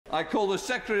I call the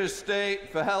Secretary of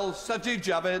State for Health, Sajid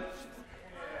Javid.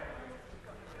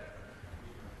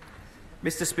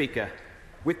 Mr. Speaker,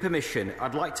 with permission,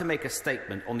 I'd like to make a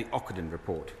statement on the Ockenden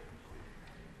report.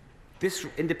 This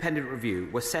independent review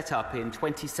was set up in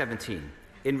 2017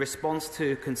 in response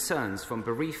to concerns from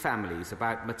bereaved families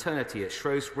about maternity at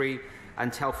Shrewsbury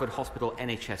and Telford Hospital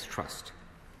NHS Trust.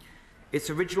 Its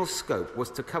original scope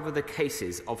was to cover the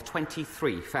cases of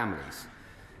 23 families,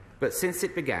 but since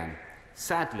it began,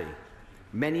 sadly,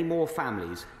 many more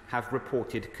families have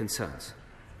reported concerns.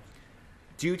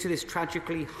 Due to this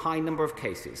tragically high number of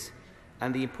cases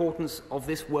and the importance of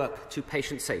this work to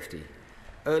patient safety,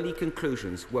 early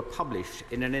conclusions were published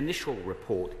in an initial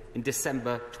report in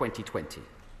December 2020.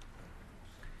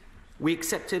 We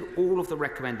accepted all of the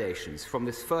recommendations from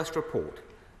this first report,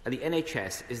 and the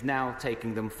NHS is now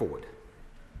taking them forward.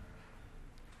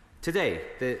 Today,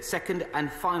 the second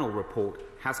and final report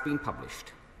has been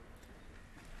published.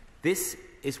 This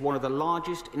is one of the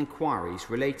largest inquiries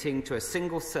relating to a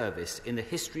single service in the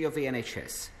history of the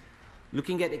NHS,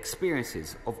 looking at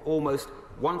experiences of almost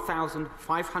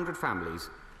 1,500 families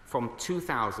from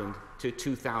 2000 to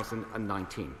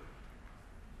 2019.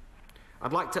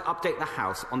 I'd like to update the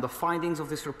House on the findings of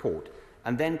this report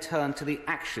and then turn to the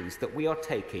actions that we are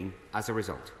taking as a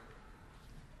result.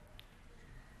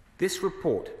 This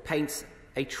report paints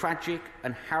a tragic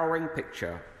and harrowing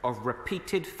picture of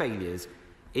repeated failures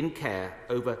in care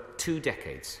over 2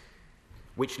 decades,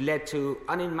 which led to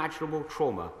unimaginable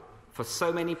trauma for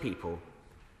so many people.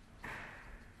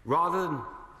 Rather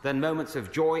than moments of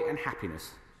joy and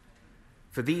happiness,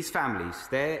 for these families,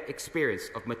 their experience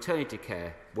of maternity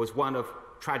care was one of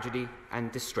tragedy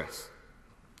and distress.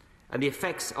 And the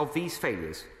effects of these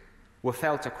failures were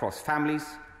felt across families,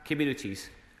 communities,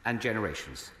 and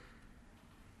generations.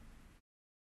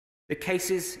 The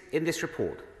cases in this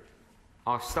report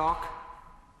are stark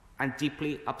and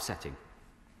deeply upsetting.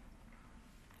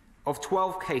 Of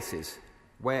 12 cases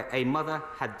where a mother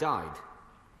had died,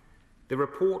 the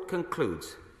report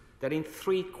concludes that in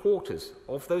 3/4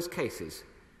 of those cases,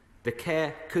 the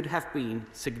care could have been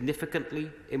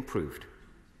significantly improved.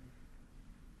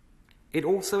 It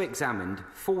also examined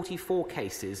 44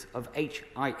 cases of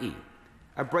HIE,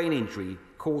 a brain injury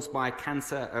caused by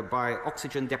by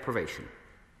oxygen deprivation.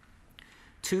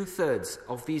 2/3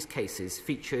 of these cases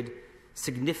featured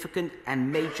significant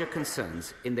and major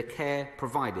concerns in the care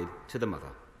provided to the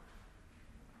mother.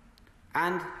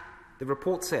 And the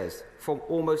report says from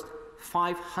almost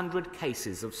 500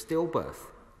 cases of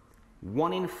stillbirth,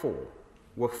 1 in 4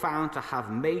 were found to have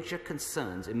major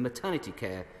concerns in maternity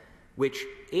care which,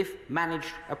 if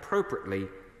managed appropriately,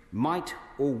 might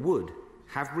or would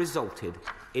have resulted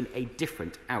in a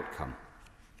different outcome.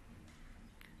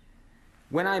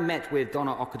 When I met with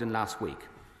Donna Ockenden last week,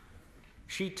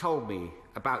 she told me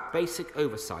about basic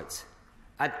oversights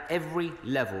at every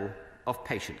level of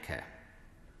patient care,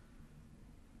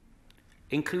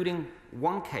 including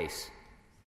one case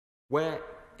where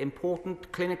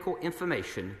important clinical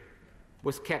information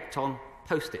was kept on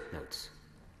post-it notes,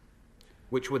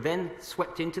 which were then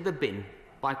swept into the bin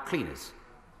by cleaners,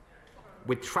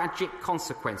 with tragic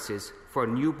consequences for a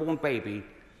newborn baby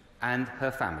and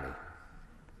her family.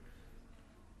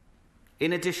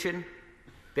 In addition,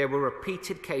 there were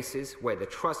repeated cases where the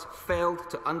Trust failed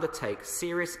to undertake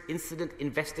serious incident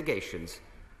investigations,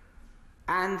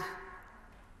 and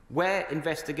where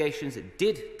investigations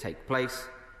did take place,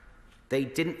 they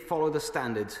didn't follow the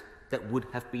standards that would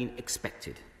have been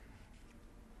expected.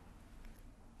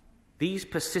 These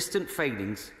persistent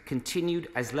failings continued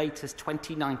as late as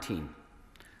 2019,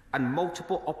 and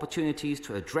multiple opportunities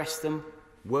to address them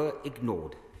were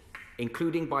ignored,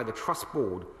 including by the Trust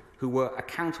Board, who were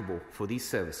accountable for these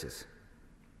services.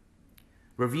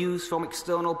 Reviews from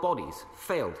external bodies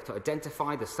failed to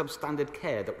identify the substandard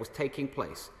care that was taking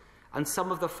place, and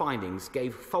some of the findings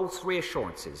gave false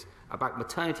reassurances about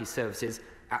maternity services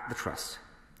at the Trust.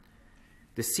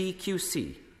 The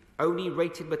CQC only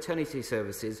rated maternity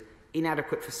services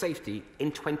inadequate for safety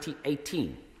in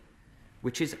 2018,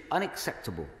 which is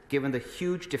unacceptable given the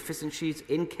huge deficiencies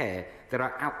in care that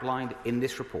are outlined in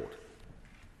this report.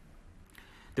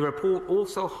 The report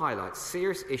also highlights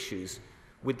serious issues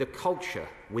with the culture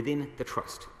within the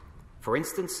Trust. For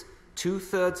instance,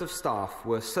 2/3 of staff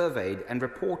were surveyed and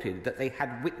reported that they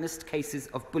had witnessed cases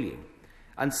of bullying,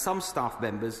 and some staff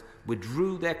members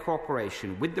withdrew their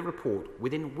cooperation with the report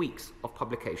within weeks of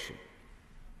publication.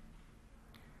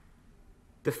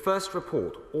 The first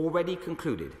report already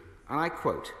concluded, and I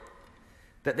quote,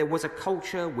 that there was a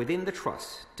culture within the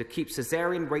Trust to keep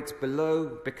caesarean rates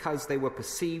below because they were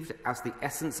perceived as the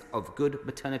essence of good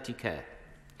maternity care,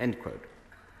 end quote.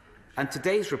 And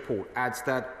today's report adds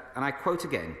that, and I quote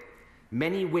again,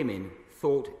 many women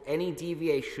thought any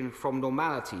deviation from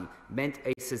normality meant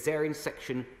a caesarean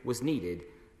section was needed,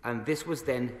 and this was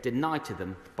then denied to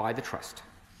them by the Trust.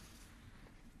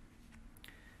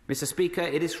 Mr. Speaker,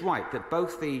 it is right that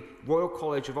both the Royal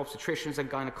College of Obstetricians and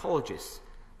Gynecologists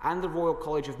and the Royal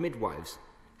College of Midwives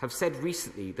have said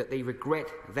recently that they regret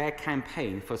their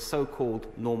campaign for so-called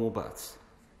normal births.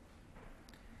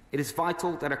 It is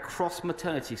vital that across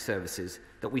maternity services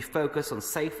that we focus on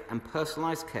safe and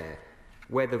personalised care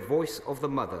where the voice of the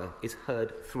mother is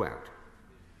heard throughout.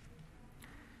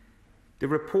 The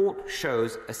report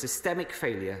shows a systemic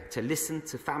failure to listen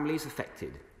to families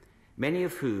affected, many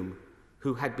of whom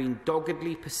had been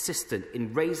doggedly persistent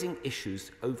in raising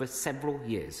issues over several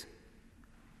years.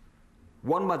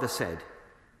 One mother said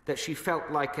that she felt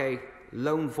like a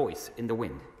lone voice in the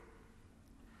wind.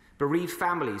 Bereaved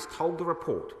families told the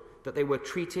report that they were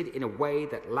treated in a way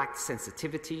that lacked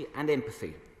sensitivity and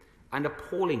empathy, and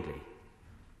appallingly,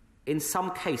 in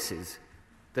some cases,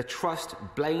 the Trust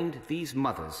blamed these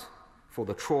mothers for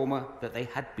the trauma that they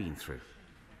had been through.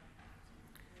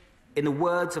 In the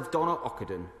words of Donna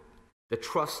Ockenden, the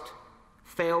Trust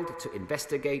failed to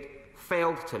investigate,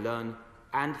 failed to learn,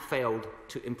 and failed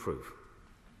to improve.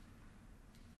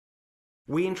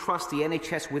 We entrust the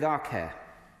NHS with our care,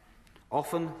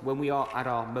 often when we are at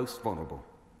our most vulnerable.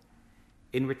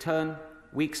 In return,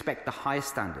 we expect the highest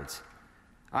standards.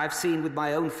 I've seen with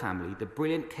my own family the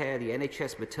brilliant care the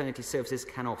NHS maternity services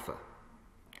can offer.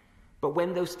 But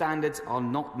when those standards are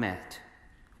not met,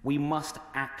 we must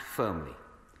act firmly,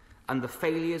 and the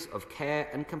failures of care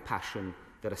and compassion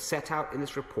that are set out in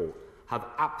this report have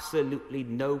absolutely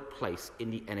no place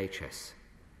in the NHS.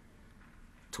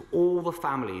 To all the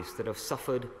families that have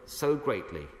suffered so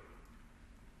greatly,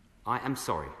 I am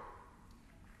sorry.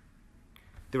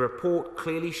 The report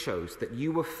clearly shows that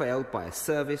you were failed by a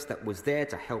service that was there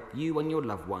to help you and your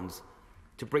loved ones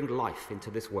to bring life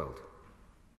into this world.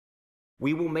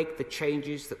 We will make the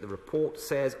changes that the report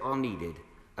says are needed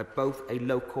at both a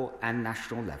local and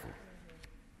national level.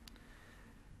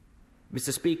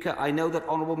 Mr. Speaker, I know that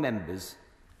honourable members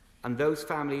and those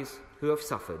families who have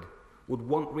suffered would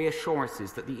want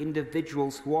reassurances that the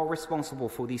individuals who are responsible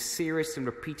for these serious and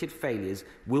repeated failures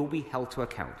will be held to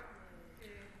account.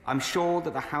 I'm sure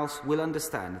that the House will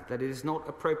understand that it is not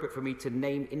appropriate for me to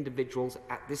name individuals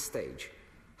at this stage.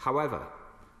 However,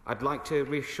 I'd like to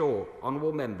reassure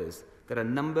honourable members that a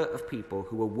number of people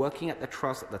who were working at the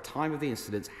Trust at the time of the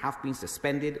incidents have been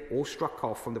suspended or struck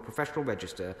off from the professional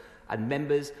register, and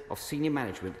members of senior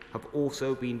management have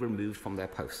also been removed from their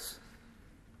posts.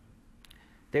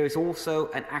 There is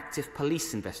also an active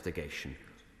police investigation,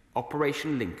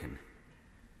 Operation Lincoln,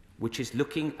 which is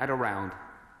looking at around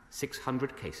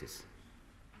 600 cases.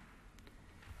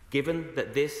 Given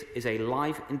that this is a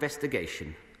live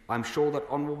investigation, I'm sure that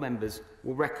honourable members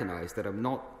will recognise that I'm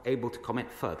not able to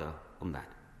comment further on that.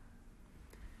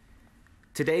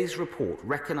 Today's report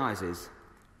recognises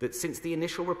that since the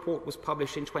initial report was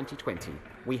published in 2020,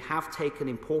 we have taken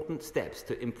important steps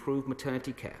to improve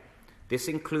maternity care. This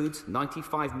includes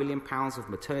 £95 million of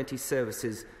maternity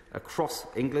services across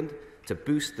England to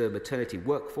boost the maternity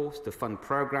workforce, to fund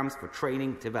programmes for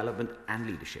training, development and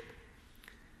leadership.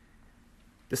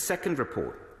 The second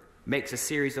report makes a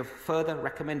series of further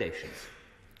recommendations.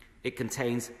 It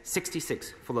contains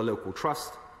 66 for the local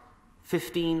trust,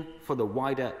 15 for the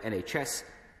wider NHS,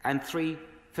 and 3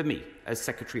 for me as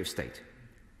Secretary of State.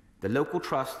 The local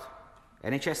trust,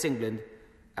 NHS England,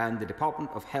 and the Department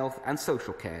of Health and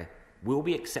Social Care will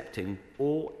be accepting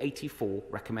all 84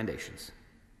 recommendations.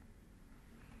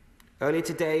 Earlier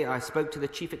today, I spoke to the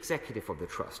Chief Executive of the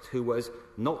Trust, who was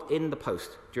not in the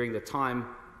post during the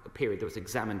period that was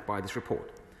examined by this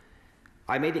report.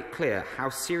 I made it clear how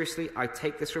seriously I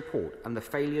take this report and the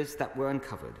failures that were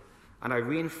uncovered, and I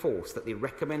reinforced that the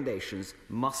recommendations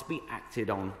must be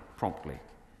acted on promptly.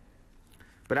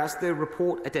 But as the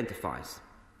report identifies,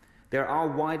 there are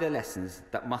wider lessons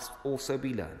that must also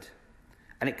be learned,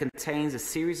 and it contains a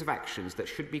series of actions that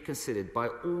should be considered by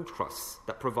all trusts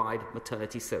that provide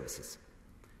maternity services.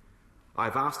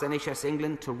 I've asked NHS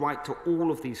England to write to all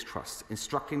of these trusts,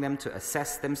 instructing them to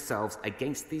assess themselves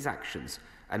against these actions,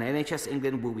 and NHS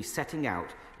England will be setting out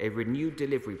a renewed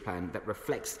delivery plan that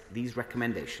reflects these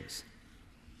recommendations.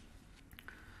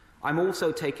 I'm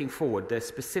also taking forward the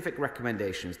specific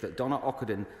recommendations that Donna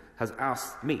Ockenden has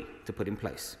asked me to put in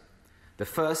place. The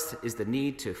first is the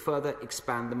need to further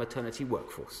expand the maternity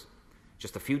workforce.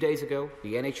 Just a few days ago,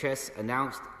 the NHS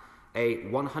announced a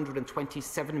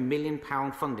 £127 million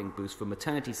funding boost for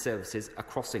maternity services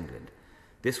across England.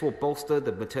 This will bolster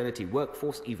the maternity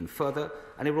workforce even further,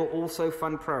 and it will also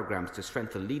fund programmes to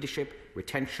strengthen leadership,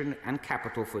 retention and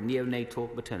capital for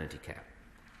neonatal maternity care.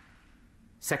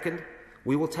 Second,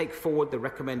 we will take forward the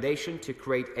recommendation to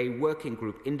create a working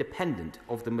group independent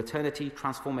of the Maternity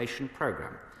Transformation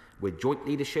Programme, with joint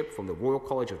leadership from the Royal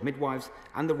College of Midwives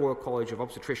and the Royal College of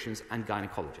Obstetricians and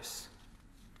Gynaecologists.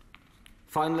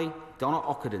 Finally, Donna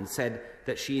Ockenden said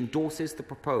that she endorses the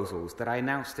proposals that I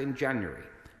announced in January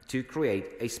to create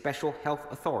a special health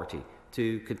authority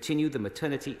to continue the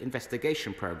maternity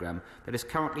investigation programme that is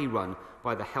currently run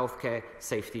by the Healthcare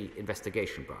Safety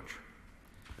Investigation Branch.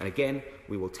 And again,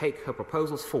 we will take her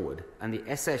proposals forward, and the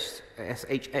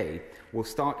SHA will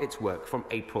start its work from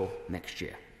April next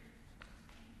year.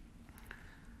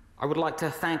 I would like to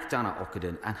thank Donna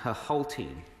Ockenden and her whole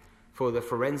team for the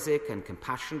forensic and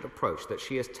compassionate approach that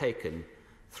she has taken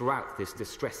throughout this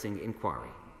distressing inquiry.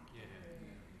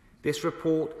 This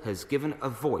report has given a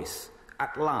voice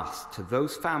at last to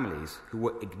those families who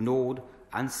were ignored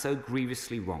and so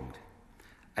grievously wronged,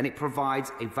 and it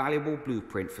provides a valuable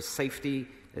blueprint for safety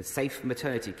and safe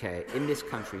maternity care in this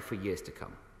country for years to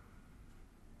come.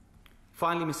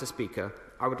 Finally, Mr. Speaker,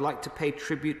 I would like to pay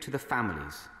tribute to the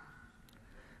families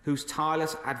whose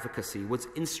tireless advocacy was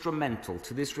instrumental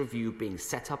to this review being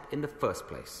set up in the first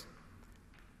place.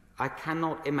 I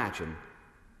cannot imagine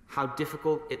how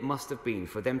difficult it must have been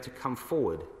for them to come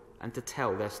forward and to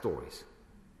tell their stories.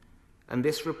 And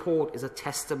this report is a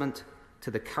testament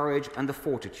to the courage and the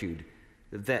fortitude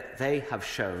that they have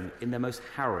shown in the most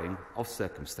harrowing of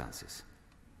circumstances.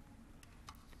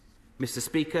 Mr.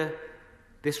 Speaker,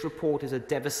 this report is a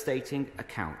devastating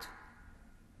account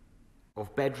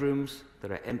of bedrooms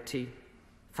that are empty,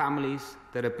 families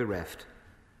that are bereft,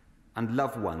 and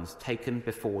loved ones taken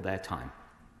before their time.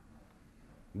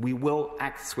 We will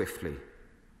act swiftly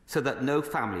so that no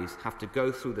families have to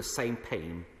go through the same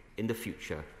pain in the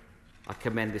future. I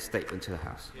commend this statement to the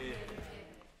House. Yeah.